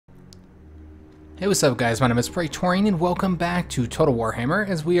Hey, what's up guys, my name is Praetorian and welcome back to Total Warhammer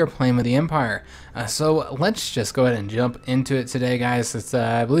as we are playing with the Empire. So let's just go ahead and jump into it today guys.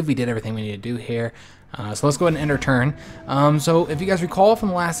 I believe we did everything we need to do here. So let's go ahead and end our turn. So if you guys recall from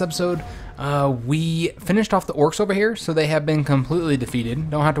the last episode, we finished off the orcs over here, so they have been completely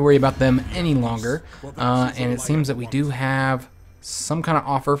defeated. Don't have to worry about them any longer. And it seems that we do have some kind of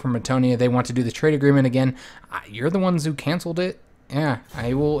offer from Praetorian. They want to do the trade agreement again. You're the ones who canceled it. Yeah,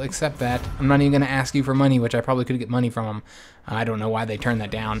 I will accept that. I'm not even going to ask you for money, which I probably could get money from them. I don't know why they turned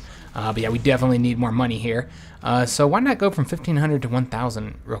that down. But yeah, we definitely need more money here. So why not go from 1,500 to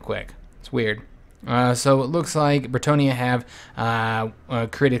 1,000 real quick? It's weird. So it looks like Praetorian have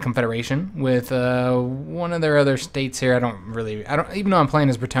created a confederation with one of their other states here. I don't even though I'm playing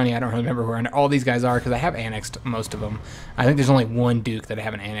as Praetorian, I don't really remember where all these guys are because I have annexed most of them. I think there's only one duke that I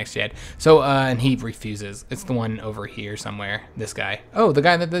haven't annexed yet. So and he refuses. It's the one over here somewhere. This guy. Oh, the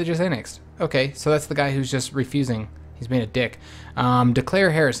guy that they just annexed. Okay, so that's the guy who's just refusing. He's being a dick. Declare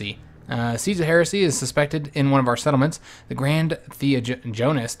heresy. Siege of Heresy is suspected in one of our settlements. The Grand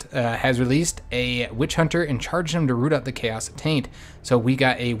Theogonist has released a witch hunter and charged him to root out the chaos taint. So we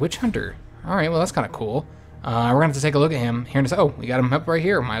got a witch hunter. All right, well that's kind of cool. We're gonna have to take a look at him here. Oh, we got him up right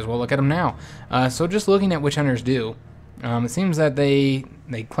here. Might as well look at him now. So just looking at witch hunters do. It seems that they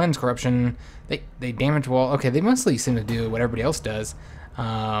cleanse corruption. They damage wall. Okay, they mostly seem to do what everybody else does.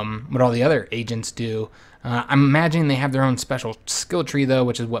 What all the other agents do. I'm imagining they have their own special skill tree though,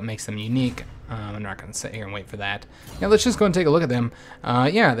 which is what makes them unique. I'm not going to sit here and wait for that. Yeah, let's just go and take a look at them.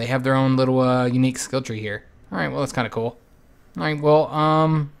 Yeah, they have their own little unique skill tree here. All right, well that's kind of cool. All right,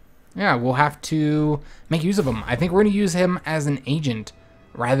 well, yeah, we'll have to make use of him. I think we're going to use him as an agent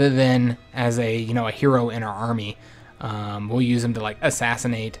rather than as a a hero in our army. We'll use him to like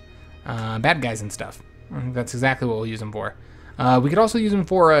assassinate bad guys and stuff. I think that's exactly what we'll use him for. We could also use him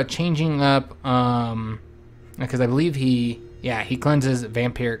for changing up, because I believe he cleanses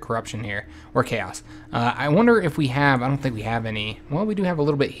vampiric corruption here, or chaos. I wonder if we have, I don't think we have any. Well, we do have a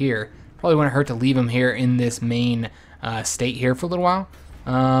little bit here. Probably wouldn't hurt to leave him here in this main state here for a little while.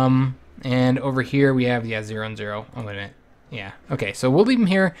 And over here we have, 0 and 0. Oh, wait a minute. Yeah, okay, so we'll leave him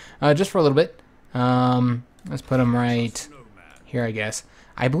here just for a little bit. Let's put him right here, I guess.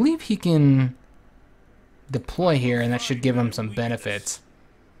 I believe he can deploy here, and that should give him some benefits.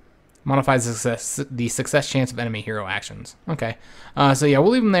 Modifies the success chance of enemy hero actions. Okay, so yeah,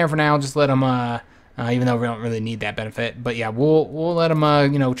 we'll leave him there for now. Just let him, even though we don't really need that benefit, but yeah, we'll let him,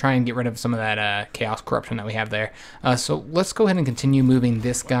 try and get rid of some of that chaos corruption that we have there. So let's go ahead and continue moving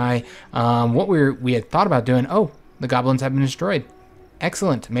this guy. What we had thought about doing. Oh, the goblins have been destroyed.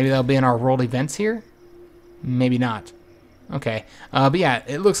 Excellent. Maybe they'll be in our world events here. Maybe not. Okay, but yeah,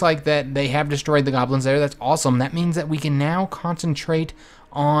 it looks like that they have destroyed the goblins there. That's awesome. That means that we can now concentrate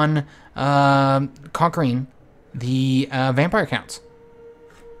on conquering the vampire counts.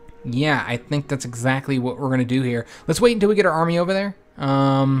 Yeah, I think that's exactly what we're going to do here. Let's wait until we get our army over there.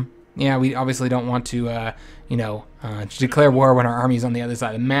 Yeah, we obviously don't want to, declare war when our army's on the other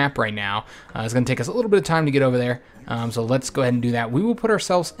side of the map right now. It's going to take us a little bit of time to get over there. So let's go ahead and do that. We will put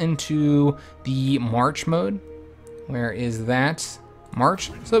ourselves into the march mode. Where is that? March,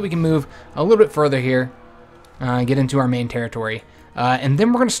 so that we can move a little bit further here, get into our main territory, and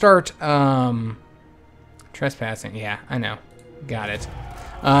then we're going to start trespassing. Yeah, I know, got it.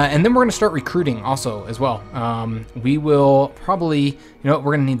 And then we're going to start recruiting also as well. We will probably, we're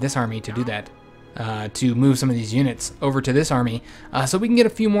going to need this army to do that, to move some of these units over to this army, so we can get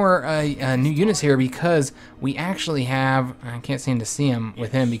a few more new units here, because we actually have, I can't seem to see him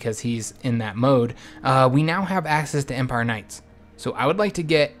with him because he's in that mode, we now have access to Empire Knights. So I would like to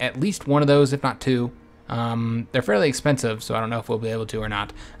get at least one of those, if not two. They're fairly expensive, so I don't know if we'll be able to or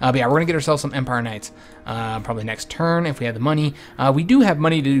not. But yeah, we're going to get ourselves some Empire Knights, probably next turn if we have the money. We do have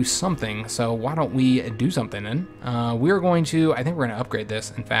money to do something, so why don't we do something then? We're going to, I think we're going to upgrade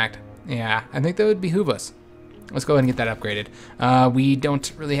this, in fact. Yeah, I think that would behoove us. Let's go ahead and get that upgraded. We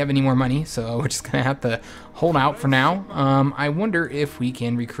don't really have any more money, so we're just going to have to hold out for now. I wonder if we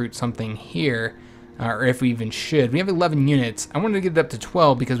can recruit something here, or if we even should. We have 11 units. I wanted to get it up to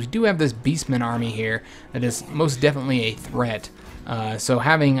 12 because we do have this Beastman army here that is most definitely a threat. So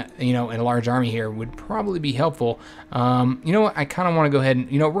having, a large army here would probably be helpful. You know what? I kind of want to go ahead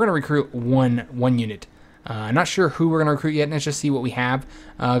and, we're going to recruit one unit. I'm not sure who we're going to recruit yet. Let's just see what we have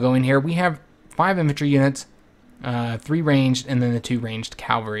going here. We have 5 infantry units, 3 ranged, and then the 2 ranged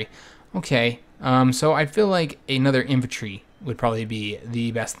cavalry. Okay, so I feel like another infantry would probably be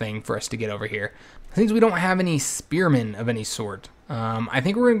the best thing for us to get over here. Since we don't have any spearmen of any sort, I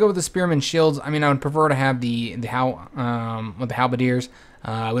think we're going to go with the spearmen shields. I mean, I would prefer to have the halberdiers, We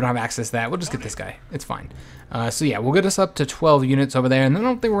don't have access to that. We'll just get this guy. It's fine. So yeah, we'll get us up to 12 units over there, and then I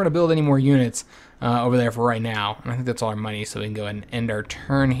don't think we're going to build any more units over there for right now. And I think that's all our money, so we can go ahead and end our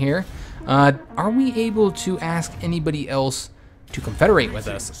turn here. Are we able to ask anybody else to confederate with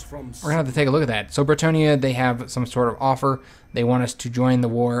us? We're going to have to take a look at that. So Bretonnia, they have some sort of offer. They want us to join the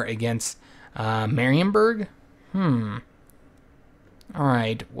war against Marienburg.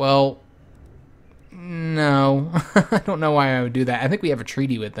 Alright, well, no. I don't know why I would do that. I think we have a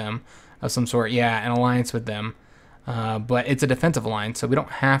treaty with them of some sort. Yeah, an alliance with them. But it's a defensive alliance, so we don't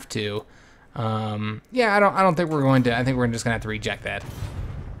have to. Yeah, I don't think we're going to. I think we're just going to have to reject that.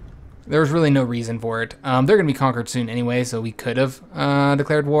 There's really no reason for it. They're going to be conquered soon anyway, so we could have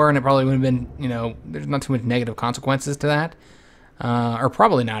declared war, and it probably would have been, you know, there's not too much negative consequences to that. Or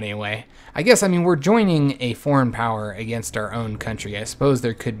probably not anyway. I guess, I mean, we're joining a foreign power against our own country. I suppose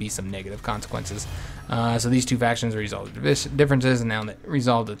there could be some negative consequences. So these two factions resolved differences, and now they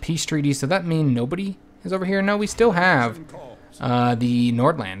resolved the peace treaty. So that means nobody is over here? No, we still have the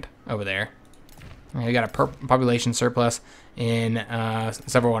Nordland over there. We got a population surplus in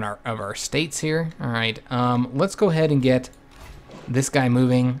several of our states here. All right, let's go ahead and get this guy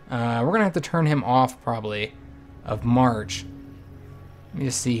moving. We're going to have to turn him off probably of March. Let me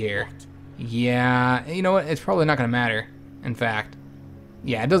just see here. Yeah, you know what? It's probably not going to matter. In fact,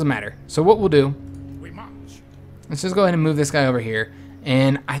 yeah, it doesn't matter. So what we'll do, let's just go ahead and move this guy over here.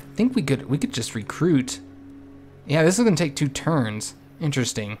 And I think we could just recruit. Yeah, this is going to take 2 turns.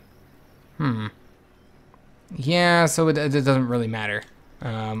 Interesting. Yeah, so it doesn't really matter.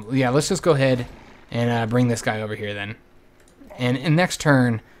 Yeah, let's just go ahead and bring this guy over here then. And in next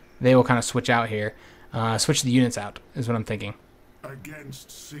turn, they will kind of switch out here. Switch the units out is what I'm thinking.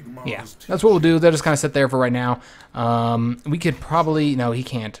 Yeah, that's what we'll do. They'll just kind of sit there for right now. We could probably, no, he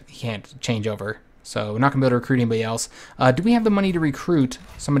can't change over. So we're not gonna be able to recruit anybody else. Do we have the money to recruit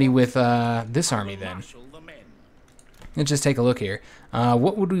somebody with this army then? Let's just take a look here.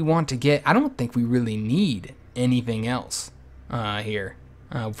 What would we want to get? I don't think we really need anything else here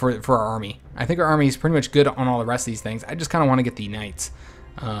for our army. I think our army is pretty much good on all the rest of these things. I just kind of want to get the knights.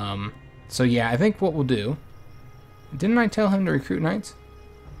 So yeah, I think what we'll do. Didn't I tell him to recruit knights?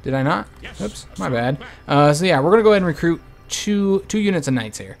 Did I not? Yes. Oops, my bad. So yeah, we're gonna go ahead and recruit two units of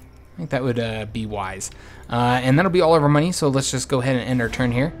knights here. I think that would be wise. And that'll be all of our money. So let's just go ahead and end our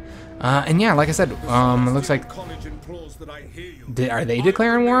turn here. And yeah, like I said, it looks like are they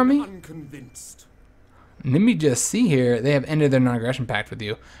declaring war on me? Let me just see here. They have ended their non-aggression pact with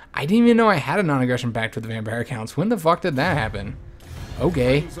you. I didn't even know I had a non-aggression pact with the vampire accounts. When the fuck did that happen?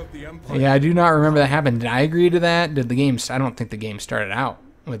 Okay. Yeah, I do not remember that happened. Did I agree to that? Did the game? I don't think the game started out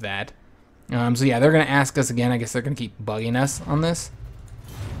with that. So yeah, they're gonna ask us again. I guess they're gonna keep bugging us on this.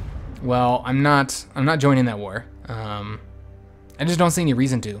 Well, I'm not joining that war. I just don't see any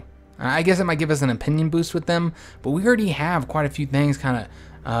reason to. I guess it might give us an opinion boost with them, but we already have quite a few things kind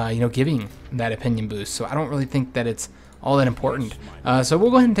of, you know, giving that opinion boost. So I don't really think that it's all that important. So we'll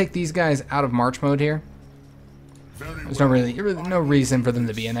go ahead and take these guys out of March mode here. There's no reason for them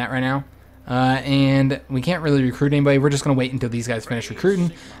to be in that right now. And we can't really recruit anybody. We're just going to wait until these guys finish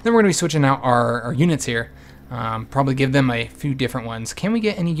recruiting. Then we're going to be switching out our units here. Probably give them a few different ones. Can we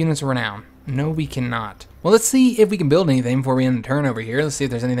get any units of renown? No, we cannot. Well, let's see if we can build anything before we end the turn over here. Let's see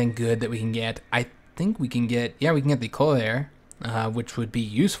if there's anything good that we can get. I think we can get, yeah, we can get the Collier, which would be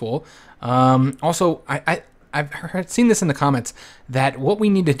useful. Also, I've seen this in the comments that what we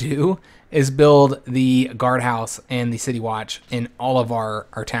need to do is build the guardhouse and the city watch in all of our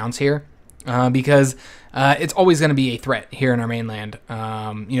towns here, because it's always going to be a threat here in our mainland.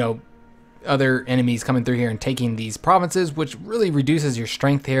 You know, other enemies coming through here and taking these provinces, which really reduces your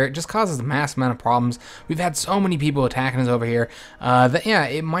strength here. It just causes a mass amount of problems. We've had so many people attacking us over here that, yeah,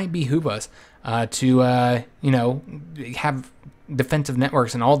 it might behoove us to, you know, have defensive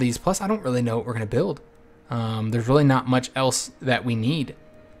networks and all these. Plus, I don't really know what we're going to build. There's really not much else that we need.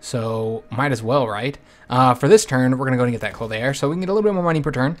 So might as well, right? For this turn, we're going to go and get that Collier, so we can get a little bit more money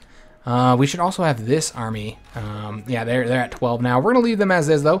per turn. We should also have this army. Yeah, they're at 12 now. We're going to leave them as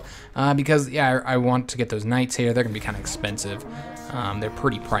is, though, because, yeah, I want to get those knights here. They're going to be kind of expensive. They're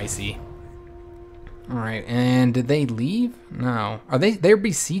pretty pricey. All right, and did they leave? No. They're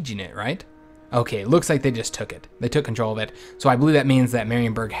besieging it, right? Okay, looks like they just took it. They took control of it. So I believe that means that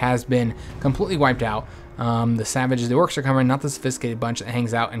Marienburg has been completely wiped out. The savages, the orcs are coming, not the sophisticated bunch that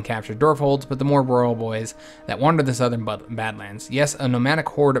hangs out and captures dwarfholds, but the more rural boys that wander the southern badlands. Yes, a nomadic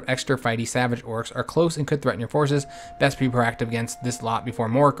horde of extra fighty savage orcs are close and could threaten your forces. Best be proactive against this lot before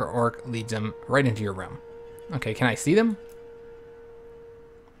Mork or Orc leads them right into your realm. Okay, can I see them?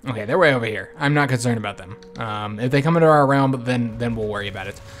 Okay, they're way over here. I'm not concerned about them. If they come into our realm, then we'll worry about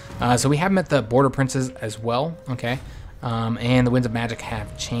it. So we have met the border princes as well. Okay, and the winds of magic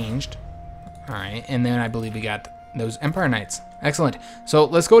have changed. All right, and then I believe we got those Empire Knights. Excellent. So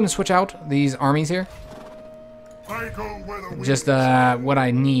let's go ahead and switch out these armies here. Just what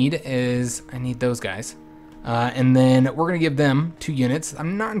I need is I need those guys. And then we're going to give them 2 units.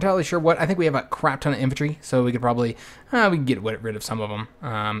 I'm not entirely sure what. I think we have a crap ton of infantry, so we could probably, we can get rid of some of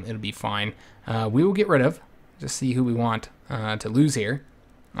them. It'll be fine. We will get rid of, just see who we want to lose here.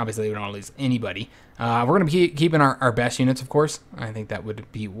 Obviously, we don't want to lose anybody. We're going to be keeping our best units, of course. I think that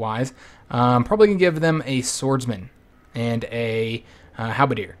would be wise. Probably going to give them a swordsman and a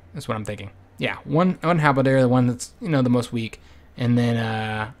halberdier. That's what I'm thinking. Yeah, one halberdier, the one that's, the most weak, and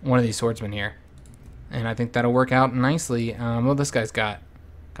then one of these swordsmen here. And I think that'll work out nicely. Well, this guy's got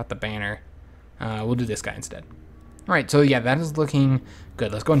the banner. We'll do this guy instead. All right, so yeah, that is looking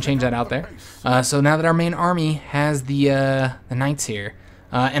good. Let's go and change that out there. So now that our main army has the knights here,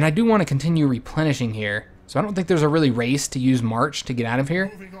 and I do want to continue replenishing here. So I don't think there's a really race to use March to get out of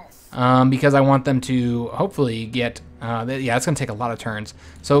here, because I want them to hopefully get. Yeah, it's going to take a lot of turns.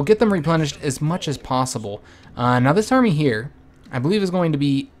 So get them replenished as much as possible. Now this army here, I believe, is going to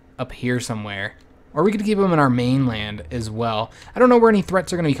be up here somewhere. Or we could keep them in our mainland as well. I don't know where any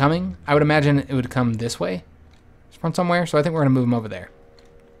threats are going to be coming. I would imagine it would come this way from somewhere, so I think we're going to move him over there.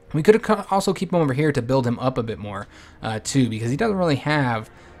 We could also keep him over here to build him up a bit more, too, because he doesn't have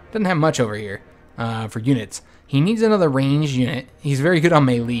much over here for units. He needs another ranged unit. He's very good on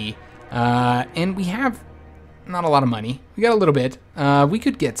melee, and we have not a lot of money. We got a little bit. We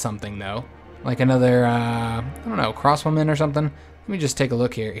could get something, though, like another, I don't know, crossbowman or something. Let me just take a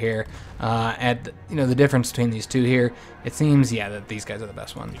look here at the difference between these two here. It seems, yeah, that these guys are the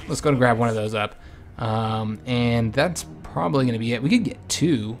best ones. Let's go and grab one of those up, and that's probably going to be it. We could get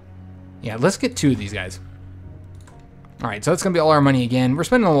 2. Yeah, let's get 2 of these guys. All right, so that's going to be all our money again. We're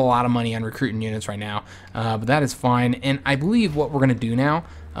spending a lot of money on recruiting units right now, but that is fine. And I believe what we're going to do now,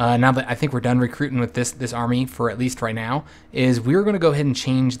 now that I think we're done recruiting with this army for at least right now, is we're going to go ahead and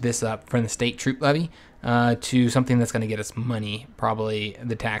change this up from the state troop levy to something that's going to get us money. Probably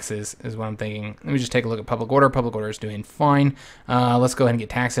the taxes is what I'm thinking. Let me just take a look at public order. Public order is doing fine. Let's go ahead and get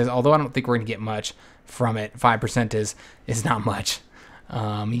taxes, although I don't think we're going to get much from it. 5% is not much.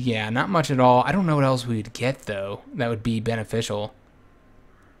 Yeah, not much at all. I don't know what else we would get, though, that would be beneficial.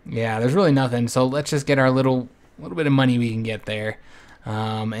 Yeah, there's really nothing, so let's just get our little bit of money we can get there.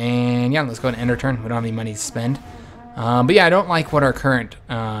 And yeah, let's go ahead and end our turn. We don't have any money to spend. But yeah, I don't like what our current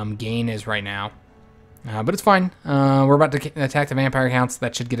gain is right now. But it's fine. We're about to attack the vampire counts.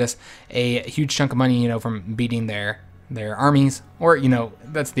 That should get us a huge chunk of money, from beating their armies. Or,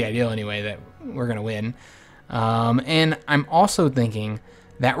 that's the ideal anyway, that we're going to win. And I'm also thinking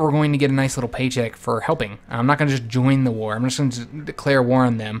that we're going to get a nice little paycheck for helping. I'm not going to just join the war. I'm just going to declare war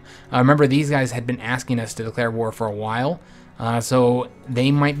on them. Remember, these guys had been asking us to declare war for a while. So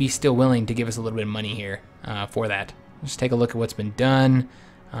they might be still willing to give us a little bit of money here for that. Just take a look at what's been done.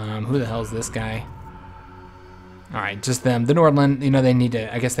 Who the hell is this guy? All right, just them. The Nordland, they need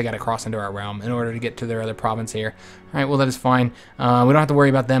to, I guess they got to cross into our realm in order to get to their other province here. All right, well, that is fine. We don't have to worry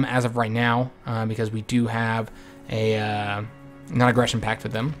about them as of right now because we do have a non-aggression pact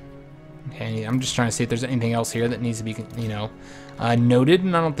with them. Okay, I'm just trying to see if there's anything else here that needs to be, noted,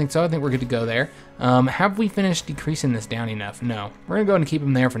 and I don't think so. I think we're good to go there. Have we finished decreasing this down enough? No. We're going to go ahead and keep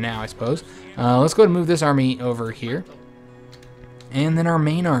them there for now, I suppose. Let's go ahead and move this army over here. And then our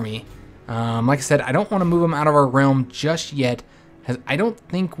main army. Like I said, I don't want to move them out of our realm just yet, because I don't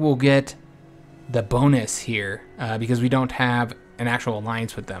think we'll get the bonus here, because we don't have an actual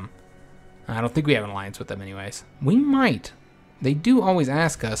alliance with them. I don't think we have an alliance with them anyways. We might. They do always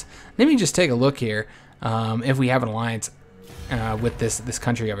ask us. Let me just take a look here if we have an alliance with this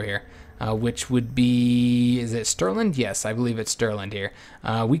country over here, which would be, is it Stirland? Yes, I believe it's Stirland here.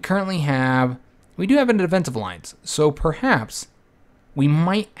 We do have a defensive alliance, so perhaps we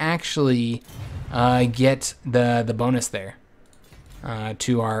might actually get the bonus there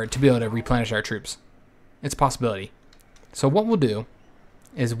to be able to replenish our troops. It's a possibility. So what we'll do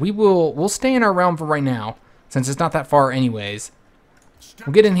is we'll stay in our realm for right now, since it's not that far anyways.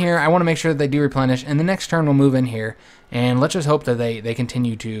 We'll get in here. I want to make sure that they do replenish, and the next turn we'll move in here, and let's just hope that they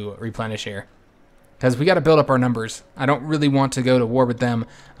continue to replenish here, because we got to build up our numbers. I don't really want to go to war with them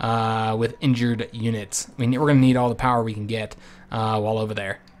with injured units. I mean, we're going to need all the power we can get while over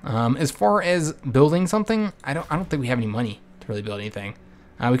there. As far as building something, I don't think we have any money to really build anything.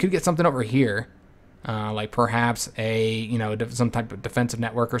 We could get something over here, like perhaps some type of defensive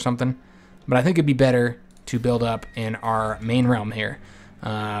network or something. But I think it'd be better to build up in our main realm here.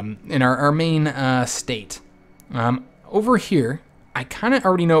 in our main state. Over here, I kind of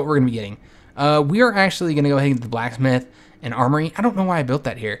already know what we're going to be getting. We are actually going to go ahead and get the blacksmith and armory. I don't know why I built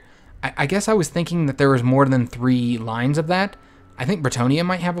that here. I guess I was thinking that there was more than 3 lines of that. I think Bretonnia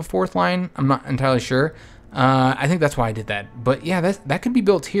might have a 4th line. I'm not entirely sure. I think that's why I did that. But yeah, that could be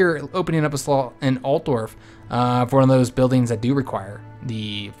built here, opening up a slot in Altdorf for one of those buildings that do require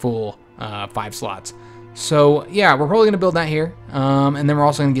the full 5 slots. So yeah, we're probably going to build that here. And then we're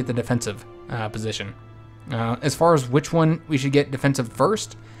also going to get the defensive position. As far as which one we should get defensive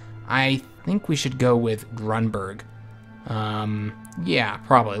first, I think we should go with Grunberg. Yeah,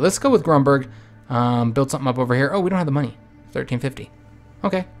 probably. Let's go with Grunberg. Build something up over here. Oh, we don't have the money. 1350.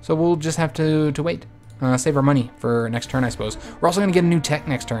 Okay, so we'll just have to wait. Save our money for next turn, I suppose. We're also going to get a new tech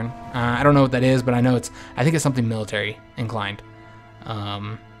next turn. I don't know what that is, but I think it's something military inclined.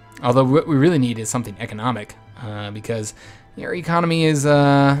 Although what we really need is something economic, because our economy is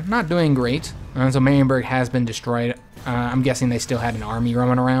not doing great. So Marienburg has been destroyed. I'm guessing they still had an army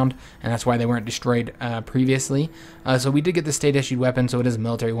roaming around, and that's why they weren't destroyed previously. So we did get the state-issued weapon, so it is a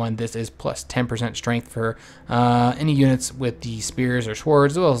military one. This is plus 10% strength for any units with the spears or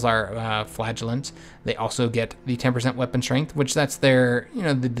swords, as well as our flagellants. They also get the 10% weapon strength, which that's their,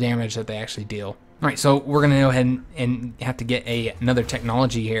 the damage that they actually deal. All right, so we're going to go ahead and have to get another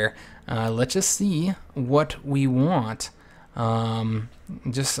technology here. Let's just see what we want. I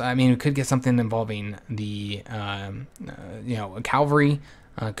mean, we could get something involving the, cavalry.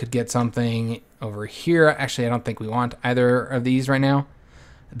 Could get something over here. Actually, I don't think we want either of these right now.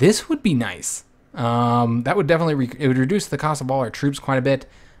 This would be nice. That would definitely, it would reduce the cost of all our troops quite a bit.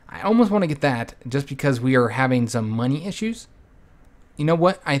 I almost want to get that just because we are having some money issues. You know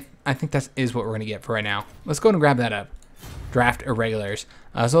what? I think that is what we're going to get for right now. Let's go and grab that up. Draft irregulars.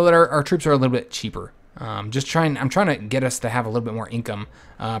 So that our troops are a little bit cheaper. I'm trying to get us to have a little bit more income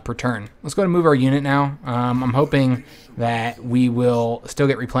per turn. Let's go and move our unit now. I'm hoping that we will still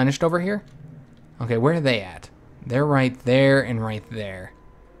get replenished over here. Okay, where are they at? They're right there and right there.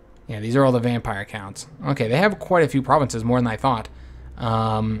 Yeah, these are all the vampire counts. Okay, they have quite a few provinces, more than I thought.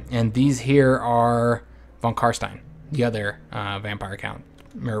 And these here are von Karstein, the other vampire count,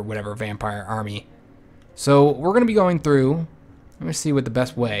 or whatever, vampire army. So we're going to be going through, let me see what the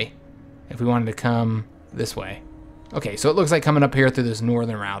best way, if we wanted to come this way. Okay, so it looks like coming up here through this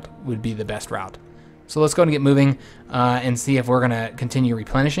northern route would be the best route. So let's go and get moving and see if we're going to continue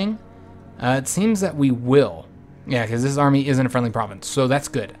replenishing. It seems that we will. Yeah, because this army isn't a friendly province, so that's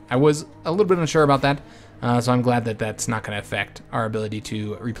good. I was a little bit unsure about that, so I'm glad that that's not going to affect our ability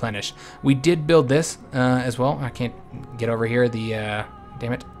to replenish. We did build this as well. I can't get over here. The,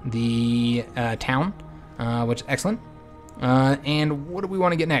 damn it, the town, which is excellent. And what do we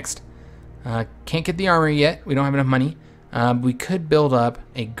want to get next? Can't get the armory yet. We don't have enough money. We could build up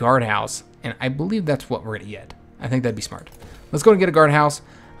a guardhouse, and I believe that's what we're going to get. I think that'd be smart. Let's go and get a guardhouse,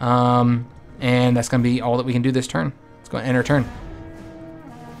 and that's going to be all that we can do this turn. Let's go and end our turn.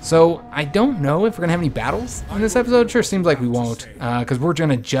 So I don't know if we're going to have any battles in this episode. Sure seems like we won't, because we're going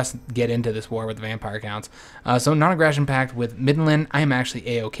to just get into this war with the vampire counts. So non-aggression pact with Midland. I am actually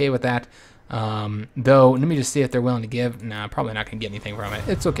A-okay with that. Though, let me just see if they're willing to give. Nah, probably not going to get anything from it.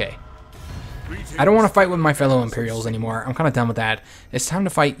 It's okay. I don't want to fight with my fellow Imperials anymore. I'm kind of done with that. It's time to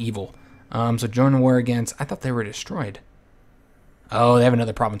fight evil. So join the war against... I thought they were destroyed. Oh, they have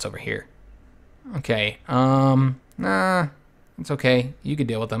another province over here. Okay. Nah, it's okay. You could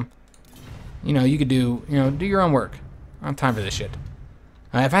deal with them. You could do your own work. I don't have time for this shit.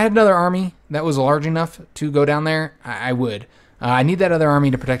 If I had another army that was large enough to go down there, I would. I need that other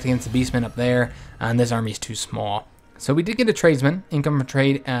army to protect against the beastmen up there, and this army is too small. So we did get a tradesman, income from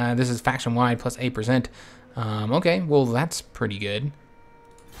trade. This is faction-wide plus 8%. Okay, well, that's pretty good.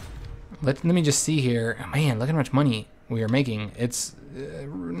 Let me just see here. Oh, man, look how much money we are making. It's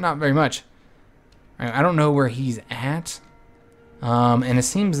not very much. I don't know where he's at. And it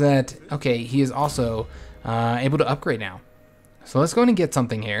seems that, okay, he is also able to upgrade now. So let's go and get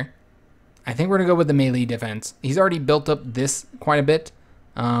something here. I think we're going to go with the melee defense. He's already built up this quite a bit.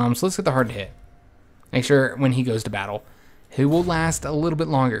 So let's get the hard hit. Make sure when he goes to battle, he will last a little bit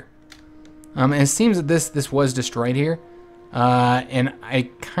longer. And it seems that this was destroyed here. And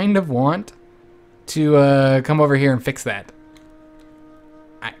I kind of want to come over here and fix that.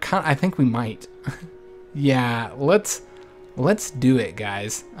 I think we might. Yeah, let's do it,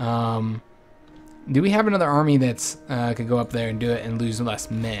 guys. Do we have another army that's could go up there and do it and lose less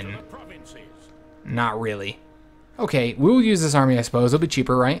men? Not really. Okay, we will use this army, I suppose. It'll be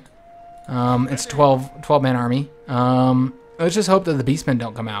cheaper, right? It's a 12-man army. Let's just hope that the beastmen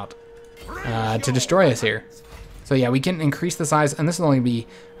don't come out to destroy us here. So yeah, we can increase the size, and this will only be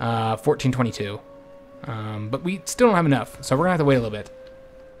 1422. But we still don't have enough, so we're gonna have to wait a little bit.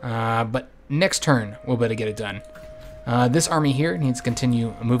 But next turn, we'll be able to get it done. This army here needs to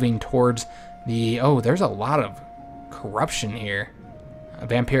continue moving towards the... Oh, there's a lot of corruption here.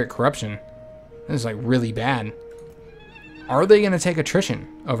 Vampiric corruption. This is like really bad. Are they going to take attrition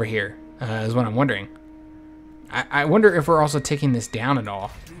over here? Is what I'm wondering. I wonder if we're also taking this down at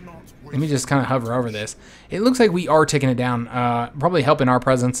all. Let me just kind of hover over this. It looks like we are taking it down. Probably helping our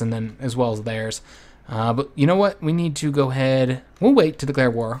presence and then as well as theirs. But you know what? We need to go ahead. We'll wait to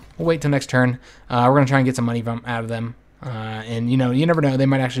declare war. We'll wait till next turn. We're going to try and get some money out of them. And, you know, you never know. They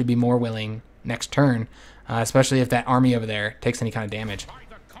might actually be more willing next turn. Especially if that army over there takes any kind of damage.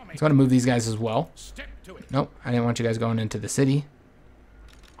 Let's go ahead and move these guys as well. Nope, I didn't want you guys going into the city.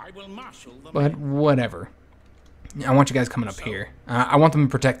 But whatever. I want you guys coming up here. I want them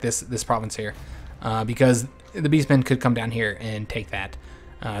to protect this province here. Because the beastmen could come down here and take that.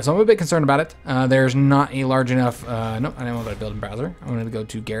 So I'm a bit concerned about it. There's not a large enough... nope, I didn't want to build a browser. I wanted to go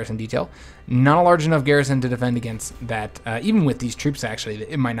to garrison detail. Not a large enough garrison to defend against that. Even with these troops, actually,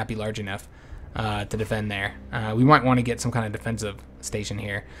 it might not be large enough to defend there. We might want to get some kind of defensive station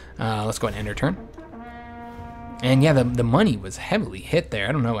here. Let's go ahead and enter turn. And yeah, the money was heavily hit there.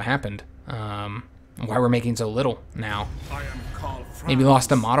 I don't know what happened. Why we're making so little now. Maybe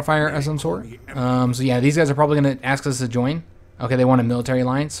lost a modifier of some sort. So yeah, these guys are probably going to ask us to join. Okay, they want a military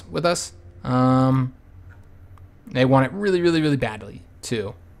alliance with us. They want it really, really, really badly,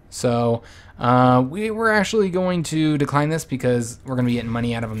 too. So we're actually going to decline this because we're going to be getting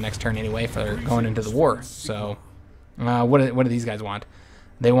money out of them next turn anyway for going into the war. So what do these guys want?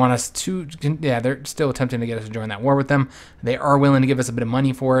 They want us to... Yeah, they're still attempting to get us to join that war with them. They are willing to give us a bit of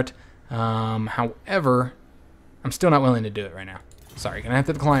money for it. However, I'm still not willing to do it right now. Sorry, gonna have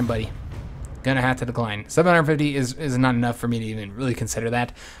to decline, buddy. Gonna have to decline. 750 is not enough for me to even really consider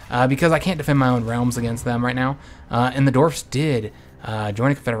that because I can't defend my own realms against them right now. And the dwarfs did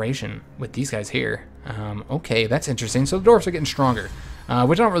join a confederation with these guys here. Okay, that's interesting. So the dwarfs are getting stronger,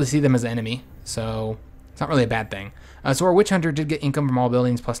 which I don't really see them as an enemy, so it's not really a bad thing. So our witch hunter did get income from all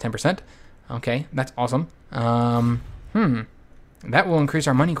buildings plus 10%. Okay, that's awesome. That will increase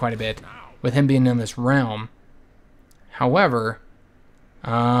our money quite a bit with him being in this realm. However,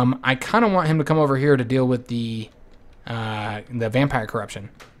 I kind of want him to come over here to deal with the vampire corruption.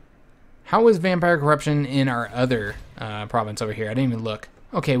 How is vampire corruption in our other province over here? I didn't even look.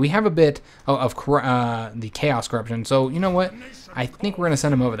 Okay, we have a bit of the chaos corruption. So, you know what? I think we're going to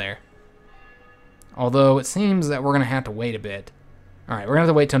send him over there. Although, it seems that we're going to have to wait a bit. Alright, we're going to have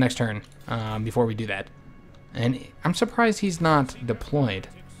to wait till next turn before we do that. And I'm surprised he's not deployed.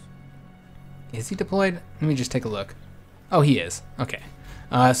 Is he deployed? Let me just take a look. Oh, he is. Okay.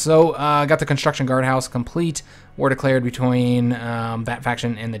 So, got the construction guardhouse complete. War declared between that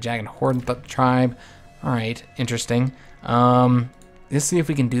faction and the Jagged Horde tribe. Alright, interesting. Let's see if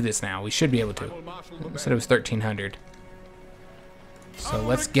we can do this now. We should be able to. We said it was 1,300. So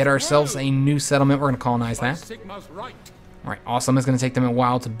let's get ourselves a new settlement. We're going to colonize that. Alright, awesome. It's going to take them a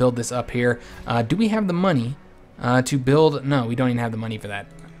while to build this up here. Do we have the money to build? No, we don't even have the money for that,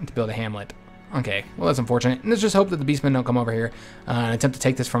 to build a hamlet. Okay, well that's unfortunate. And let's just hope that the beastmen don't come over here and attempt to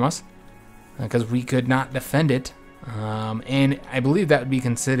take this from us. Because we could not defend it. And I believe that would be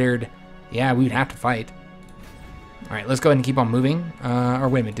considered... Yeah, we would have to fight. Alright, let's go ahead and keep on moving. Or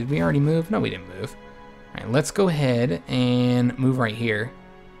wait a minute, did we already move? No, we didn't move. Alright, let's go ahead and move right here.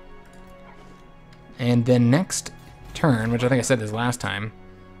 And then next turn, which I think I said this last time,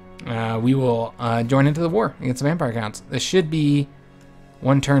 we will join into the war against the vampire counts. This should be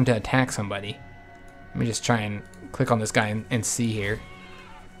one turn to attack somebody. Let me just try and click on this guy and see here.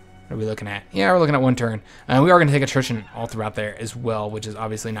 What are we looking at? Yeah, we're looking at one turn. We are going to take attrition all throughout there as well, which is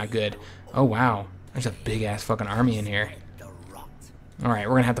obviously not good. Oh, wow. There's a big-ass fucking army in here. Alright,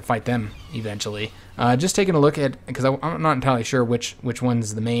 we're going to have to fight them eventually. Just taking a look at... Because I'm not entirely sure which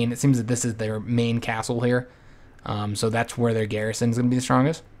one's the main. It seems that this is their main castle here. So that's where their garrison's going to be the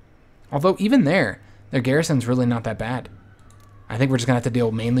strongest. Although, even there, their garrison's really not that bad. I think we're just going to have to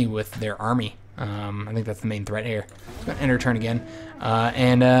deal mainly with their army. I think that's the main threat here. Let's go enter turn again.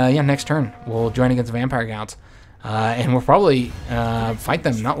 Yeah, next turn, we'll join against the vampire counts. And we'll probably fight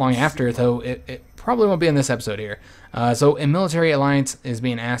them not long after, though it probably won't be in this episode here. So a military alliance is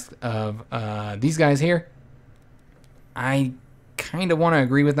being asked of these guys here. I kind of want to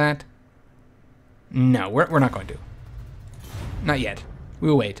agree with that. No, we're not going to. Not yet. We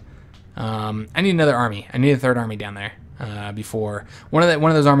will wait. I need another army. I need a third army down there. Before one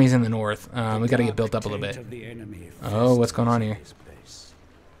of those armies in the north, we got to get built up a little bit. Oh, what's going on here?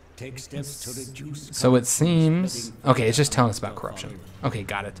 take steps to reduce. So it seems... Okay, it's just telling us about corruption. Okay,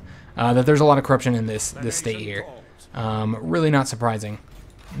 got it. That there's a lot of corruption in this state here. Really not surprising.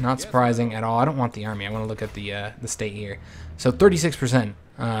 Not surprising at all. I don't want the army. I want to look at the state here. So 36%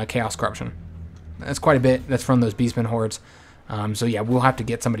 chaos corruption. That's quite a bit. That's from those beastmen hordes. So yeah, we'll have to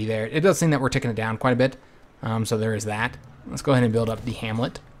get somebody there. It does seem that we're ticking it down quite a bit. So there is that. Let's go ahead and build up the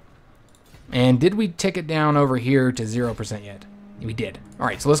hamlet. And did we tick it down over here to 0% yet? We did. All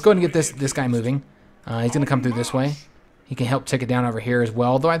right, so let's go ahead and get this guy moving. He's going to come through this way. He can help tick it down over here as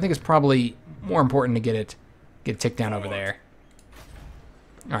well, though I think it's probably more important to get it ticked down over there.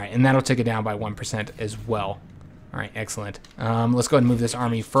 All right, and that'll tick it down by 1% as well. All right, excellent. Let's go ahead and move this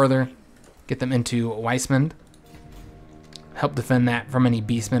army further. Get them into Weissman. Help defend that from any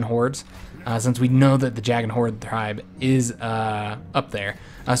beastmen hordes, since we know that the Jagged Horde tribe is up there.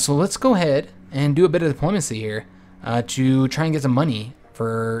 So let's go ahead and do a bit of diplomacy here to try and get some money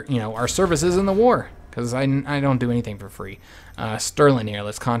for our services in the war, because I don't do anything for free. Sterling here,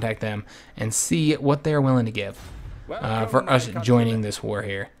 let's contact them and see what they're willing to give for us joining this war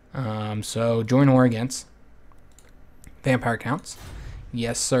here. So join war against vampire counts.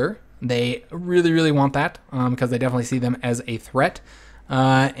 Yes, sir. They really, really want that because they definitely see them as a threat,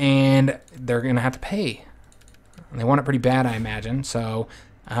 and they're going to have to pay. And they want it pretty bad, I imagine. So,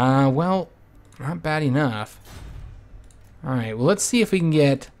 well, not bad enough. All right, well, let's see if we can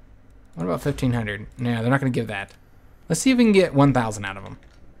get... What about 1,500? No, they're not going to give that. Let's see if we can get 1,000 out of them.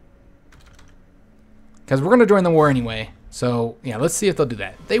 Because we're going to join the war anyway. So, yeah, let's see if they'll do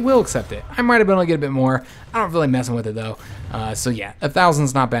that. They will accept it. I might have been able to get a bit more. I don't feel like messing with it, though. So, yeah,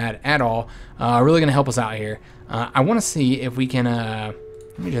 1,000's not bad at all. Really going to help us out here. I want to see if we can... let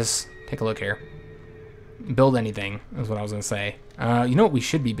me just take a look here. Build anything is what I was going to say. You know what we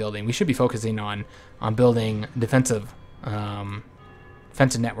should be building? We should be focusing on building defensive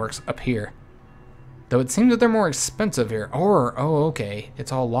networks up here. Though it seems that they're more expensive here. Or, oh, okay.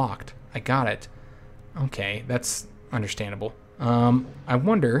 It's all locked. I got it. Okay, that's... understandable. I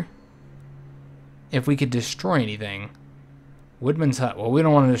wonder if we could destroy anything. Woodman's Hut. Well, we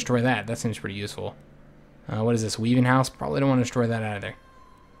don't want to destroy that. That seems pretty useful. What is this? Weaving House? Probably don't want to destroy that either.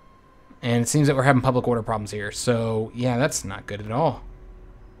 And it seems that we're having public order problems here. So, yeah, that's not good at all.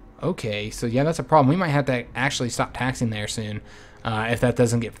 Okay, so yeah, that's a problem. We might have to actually stop taxing there soon if that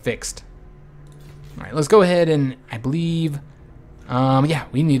doesn't get fixed. All right, let's go ahead and I believe, yeah,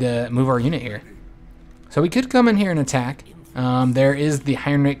 we need to move our unit here. So we could come in here and attack. There is the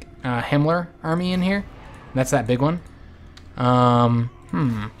Heinrich Himmler army in here. That's that big one. I'm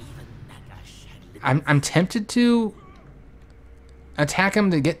tempted to attack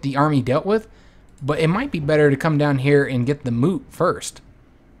him to get the army dealt with, but it might be better to come down here and get the moot first.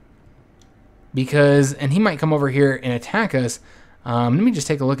 Because, and he might come over here and attack us. Let me just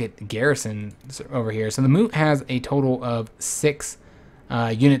take a look at the garrison over here. So the moot has a total of 6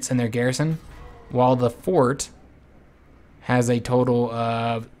 units in their garrison, while the fort has a total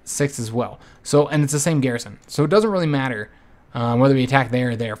of 6 as well. So, and it's the same garrison. So it doesn't really matter whether we attack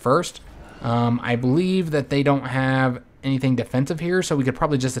there or there first. I believe that they don't have anything defensive here, so we could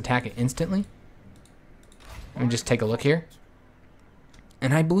probably just attack it instantly. Let me just take a look here.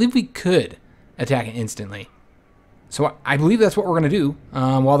 And I believe we could attack it instantly. So I believe that's what we're going to do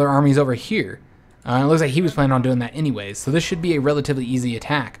while their army's over here. It looks like he was planning on doing that anyways, so this should be a relatively easy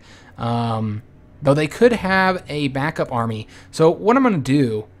attack. Though they could have a backup army. So what I'm going to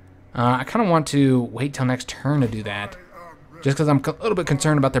do, I kind of want to wait till next turn to do that. Just because I'm a little bit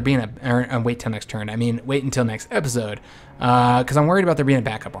concerned about there being wait till next turn. I mean, wait until next episode. Because I'm worried about there being a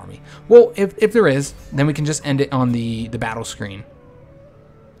backup army. Well, if there is, then we can just end it on the battle screen.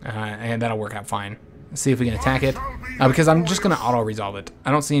 And that'll work out fine. Let's see if we can attack it. Because I'm just going to auto-resolve it. I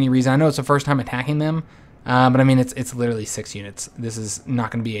don't see any reason. I know it's the first time attacking them. But I mean, it's literally 6 units. This is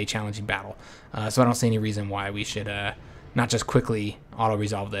not going to be a challenging battle. So I don't see any reason why we should not just quickly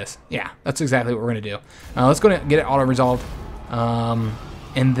auto-resolve this. Yeah, that's exactly what we're going to do. Let's go and get it auto-resolved.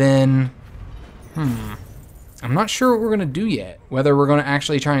 And then, I'm not sure what we're going to do yet. Whether we're going to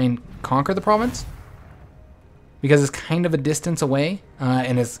actually try and conquer the province. Because it's kind of a distance away.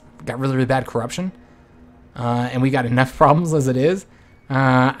 And it's got really, really bad corruption. And we got enough problems as it is.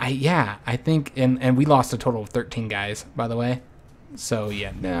 Yeah, I think, and we lost a total of 13 guys, by the way. So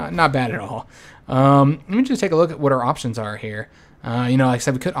yeah, no, not bad at all. Let me just take a look at what our options are here. You know, like I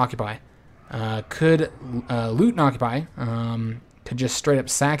said, we could occupy. Could loot and occupy. Could just straight up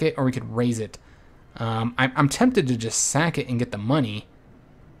sack it, or we could raise it. I'm tempted to just sack it and get the money.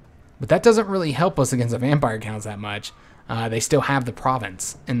 But that doesn't really help us against the vampire counts that much. They still have the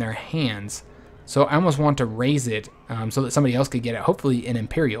province in their hands. So I almost want to raise it so that somebody else could get it. Hopefully an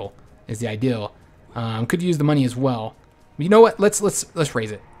Imperial is the ideal. Could use the money as well. You know what? Let's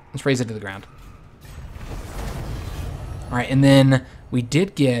raise it. Let's raise it to the ground. All right, and then we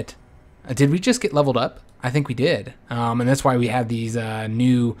did get. Did we just get leveled up? I think we did, and that's why we have these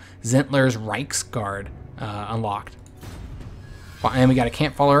new Zentler's Reichsguard unlocked. Well, and we got a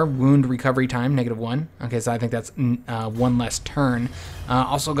camp follower, wound recovery time, -1. Okay, so I think that's one less turn.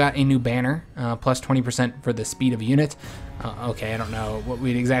 Also got a new banner, plus 20% for the speed of a unit. Okay, I don't know what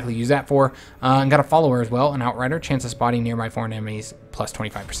we'd exactly use that for. And got a follower as well, an outrider, chance of spotting nearby foreign enemies, plus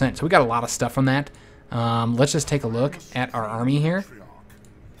 25%. So we got a lot of stuff from that. Let's just take a look at our army here.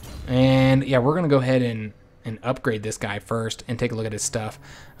 And yeah, we're going to go ahead and upgrade this guy first and take a look at his stuff.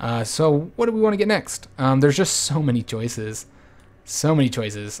 So what do we want to get next? There's just so many choices. So many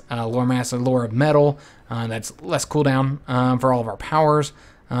choices. Lore Master, Lore of Metal. That's less cooldown for all of our powers.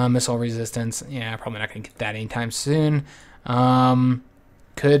 Missile resistance. Yeah, probably not going to get that anytime soon.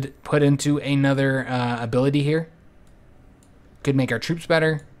 Could put into another ability here. Could make our troops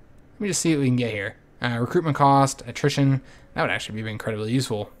better. Let me just see what we can get here. Recruitment cost, attrition. That would actually be incredibly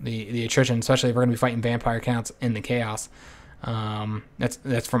useful. The attrition, especially if we're going to be fighting vampire counts in the chaos.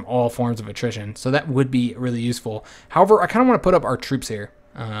 That's from all forms of attrition. So that would be really useful. However, I kind of want to put up our troops here.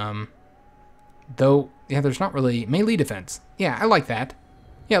 Though, yeah, there's not really melee defense. Yeah, I like that.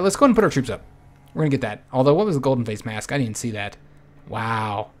 Yeah, let's go ahead and put our troops up. We're going to get that. Although, what was the golden face mask? I didn't see that.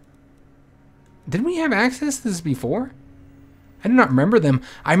 Wow. Didn't we have access to this before? I do not remember them.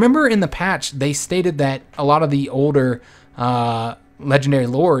 I remember in the patch, they stated that a lot of the older legendary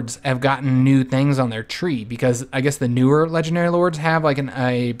lords have gotten new things on their tree, because I guess the newer legendary lords have like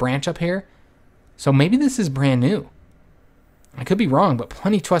a branch up here. So maybe this is brand new. I could be wrong, but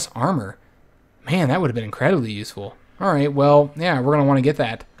plenty plus armor. Man, that would have been incredibly useful. All right, well, yeah, we're gonna want to get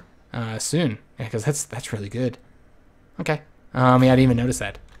that soon, because that's really good. Okay, yeah, I didn't even notice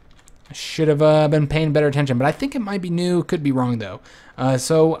that. I should have been paying better attention, but I think it might be new. Could be wrong though.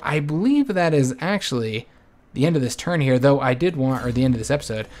 So I believe that is actually the end of this turn here, though I did want, or the end of this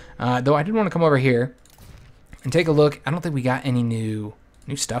episode, though I did want to come over here and take a look. I don't think we got any new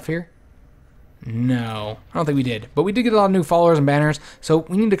stuff here. No, I don't think we did, but we did get a lot of new followers and banners, so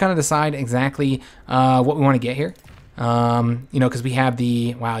we need to kind of decide exactly what we want to get here. You know, because we have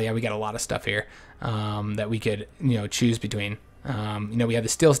the, wow, yeah, we got a lot of stuff here that we could, you know, choose between. You know, we have the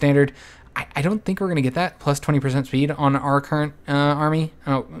steel standard. I don't think we're going to get that plus 20% speed on our current army.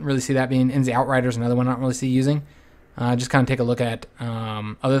 I don't really see that being. And the Outriders, another one I don't really see using. Just kind of take a look at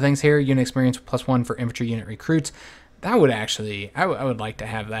other things here. Unit experience +1 for infantry unit recruits. That would actually, I would like to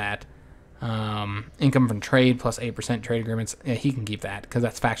have that. Income from trade plus 8% trade agreements. Yeah, he can keep that because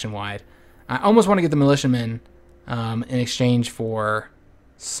that's faction wide. I almost want to get the militiamen in exchange for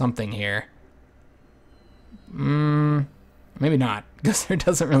something here. Maybe not, because there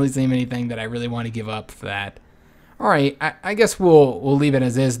doesn't really seem anything that I really want to give up for that. All right, I guess we'll leave it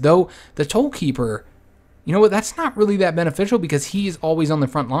as is. Though the Tollkeeper, you know what? That's not really that beneficial because he's always on the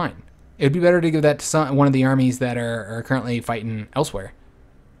front line. It would be better to give that to one of the armies that are currently fighting elsewhere.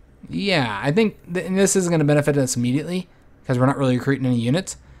 Yeah, I think this isn't going to benefit us immediately because we're not really recruiting any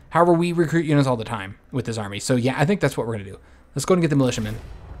units. However, we recruit units all the time with this army. So yeah, I think that's what we're going to do. Let's go and get the militiamen.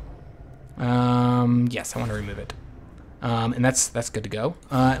 Yes, I want to remove it. And that's good to go.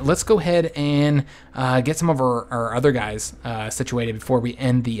 Let's go ahead and get some of our other guys situated before we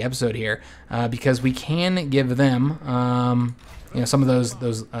end the episode here, because we can give them, you know, some of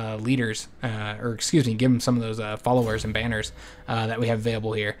those leaders, or excuse me, give them some of those followers and banners that we have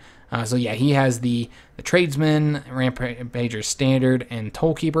available here. So yeah, he has the tradesman, rampager standard, and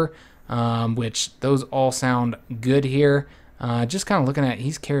tollkeeper, which those all sound good here. Just kind of looking at,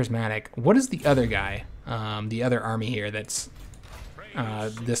 he's charismatic. What is the other guy? The other army here that's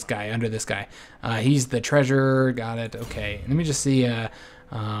this guy, under this guy. He's the treasurer, got it, okay. Let me just see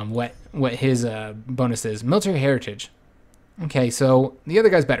what his bonus is. Military heritage. Okay, so the other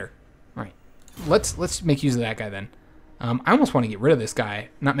guy's better. All right, let's make use of that guy then. I almost want to get rid of this guy,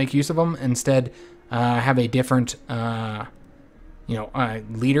 not make use of him, instead have a different, you know,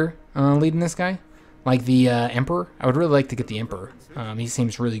 leader leading this guy. Like the Emperor. I would really like to get the Emperor. He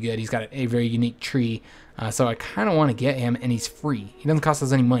seems really good. He's got a very unique tree. So I kind of want to get him, and he's free. He doesn't cost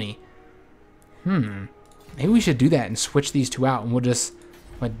us any money. Maybe we should do that and switch these two out, and we'll just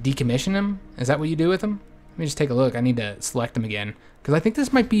decommission him? Is that what you do with them? Let me just take a look. I need to select them again, because I think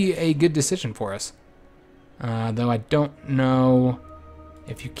this might be a good decision for us. Though I don't know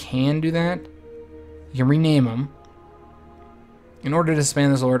if you can do that. You can rename them. In order to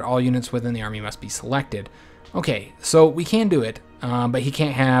disband this lord, all units within the army must be selected. Okay, so we can do it, but he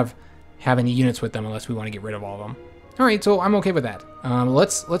can't have have any units with them unless we want to get rid of all of them. All right, so I'm okay with that.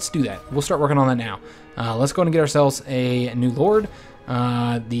 Let's do that. We'll start working on that now. Let's go and get ourselves a new lord,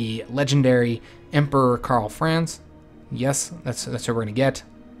 the legendary Emperor Karl Franz. Yes, that's what we're gonna get.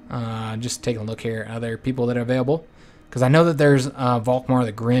 Just taking a look here at other people that are available, because I know that there's Volkmar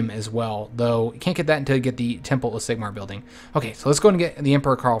the Grim as well, though you can't get that until you get the Temple of Sigmar building. Okay, so let's go and get the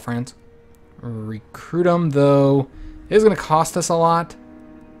Emperor Karl Franz. Recruit him, though it is gonna cost us a lot.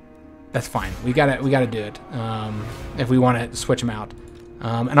 That's fine. We gotta do it if we want to switch them out.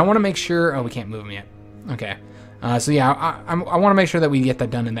 And I want to make sure. Oh, we can't move them yet. Okay. So yeah, I want to make sure that we get that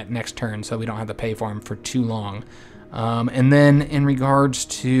done in that next turn, so we don't have to pay for them for too long. And then in regards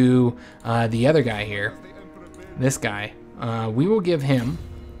to the other guy here, this guy, we will give him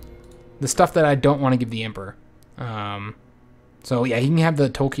the stuff that I don't want to give the Emperor. So yeah, he can have the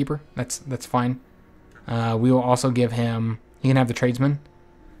Toll Keeper. That's fine. We will also give him. He can have the Tradesman.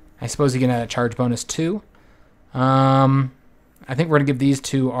 I suppose he can add a charge bonus too. I think we're going to give these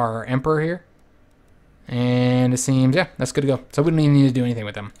to our Emperor here. And it seems, yeah, that's good to go. So we don't even need to do anything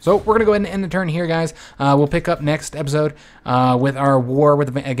with them. So we're going to go ahead and end the turn here, guys. We'll pick up next episode with our war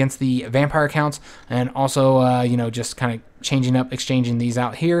against the vampire counts. And also, you know, just kind of changing up, exchanging these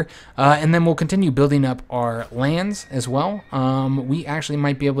out here. And then we'll continue building up our lands as well. We actually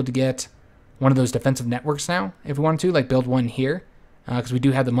might be able to get one of those defensive networks now, if we wanted to, like build one here. Because we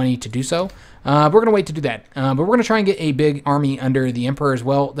do have the money to do so. We're going to wait to do that. But we're going to try and get a big army under the Emperor as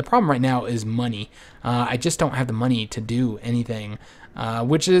well. The problem right now is money. I just don't have the money to do anything,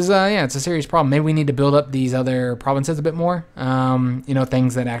 which is, yeah, it's a serious problem. Maybe we need to build up these other provinces a bit more. You know,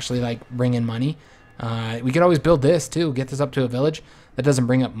 things that actually, like, bring in money. We could always build this, too. Get this up to a village. That doesn't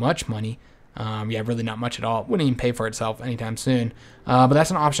bring up much money. Yeah, really not much at all. Wouldn't even pay for itself anytime soon. But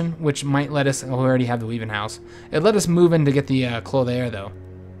that's an option, which might let us, oh, we already have the Weaving House. It let us move in to get the Clothier, though.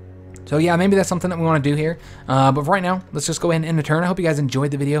 So yeah, maybe that's something that we want to do here. But for right now, let's just go ahead and end the turn. I hope you guys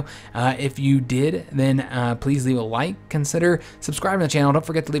enjoyed the video. If you did, then please leave a like. Consider subscribing to the channel. Don't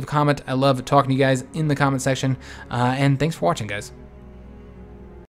forget to leave a comment. I love talking to you guys in the comment section. And thanks for watching, guys.